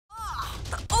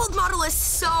wheel is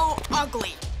so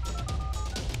ugly.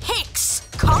 Hicks,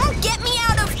 come get me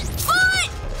out of foot!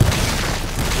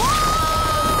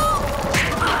 Whoa!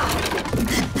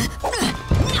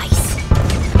 Nice!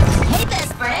 Hey,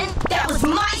 best friend, that was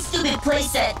my stupid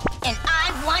playset, and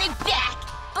I want it back.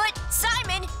 But,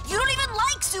 Simon, you don't even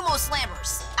like sumo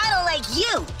slammers. I don't like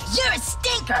you. You're a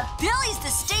stinker. Billy's the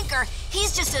stinker.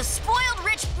 He's just a spoiled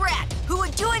rich brat who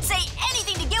would do and say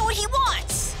anything to get what he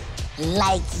wants.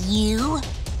 Like you?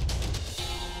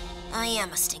 I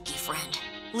am a stinky friend.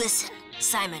 Listen,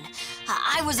 Simon,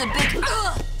 I was a big...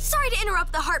 Sorry to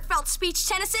interrupt the heartfelt speech,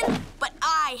 Tennyson, but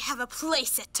I have a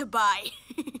playset to buy.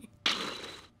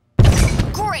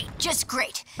 Great, just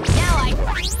great. Now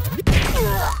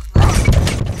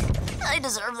I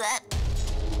deserve that.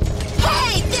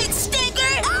 Hey, big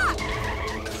stinker!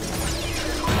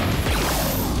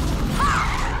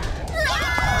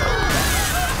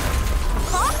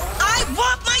 I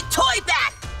want my toy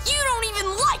back! You don't even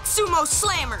like sumo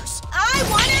slammers! I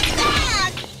want it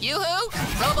back! Yoo-hoo,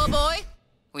 Robo-Boy.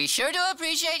 We sure do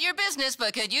appreciate your business,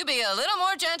 but could you be a little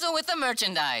more gentle with the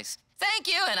merchandise? Thank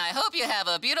you, and I hope you have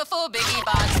a beautiful Biggie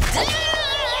Box.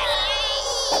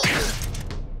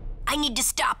 I need to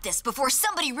stop this before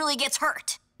somebody really gets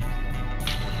hurt.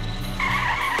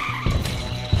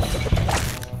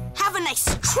 Have a nice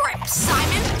trip,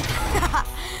 Simon.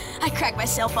 I crack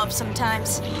myself up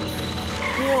sometimes.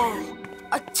 Whoa,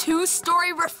 a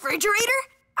 2-story refrigerator?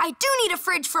 I do need a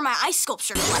fridge for my ice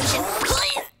sculpture collection.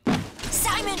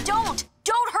 Simon, don't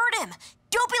hurt him.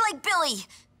 Don't be like Billy,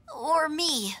 or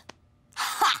me.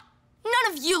 Ha! None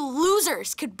of you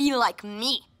losers could be like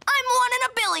me. I'm 1 in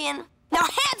a billion. Now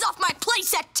hands off my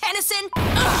playset, Tennyson!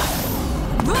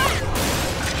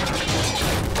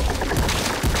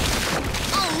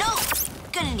 Oh no!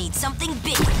 Gonna need something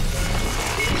big.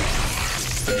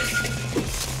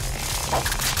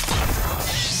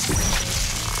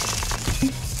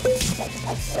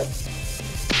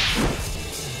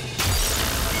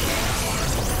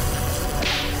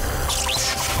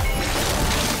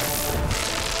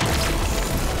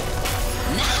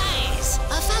 Nice!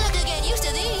 A fella could get used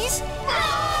to these.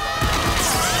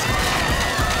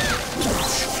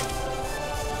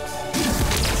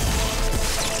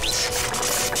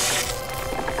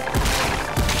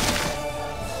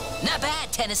 Not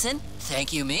bad, Tennyson.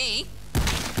 Thank you, me.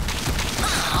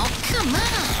 Oh, come on.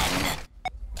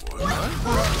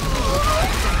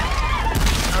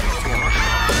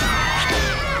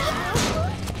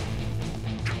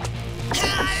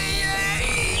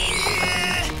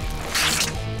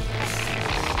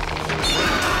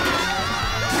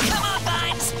 Come on,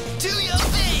 Vines. Do your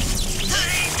thing.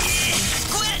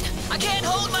 Quit! I can't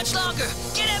hold much longer.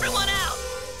 Get everyone out.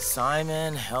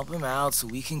 Simon, help him out so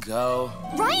we can go.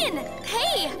 Ryan!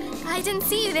 Hey! I didn't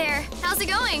see you there. How's it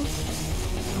going?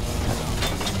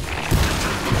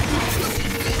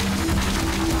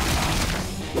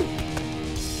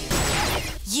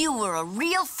 You were a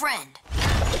real friend.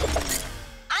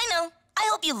 I know. I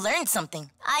hope you learned something.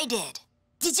 I did.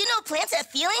 Did you know plants have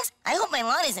feelings? I hope my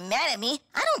lawn isn't mad at me.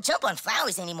 I don't jump on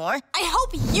flowers anymore. I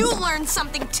hope you learned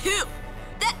something too.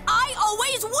 That I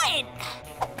always win.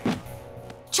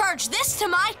 Charge this to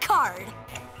my card.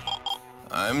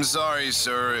 I'm sorry,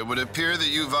 sir. It would appear that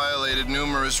you violated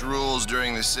numerous rules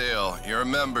during the sale. Your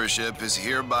membership is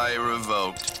hereby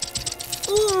revoked.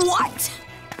 What?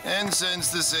 And since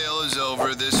the sale is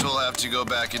over, this will have to go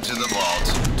back into the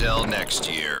vault till next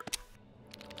year.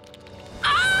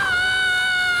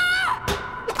 Ah!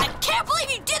 I can't believe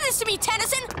you did this to me,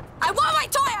 Tennyson! I want my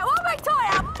toy! I want my toy!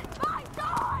 I want my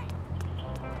toy!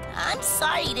 I'm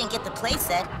sorry you didn't get the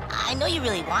playset. I know you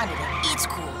really wanted it. It's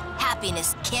cool.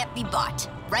 Happiness can't be bought.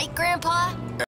 Right, Grandpa?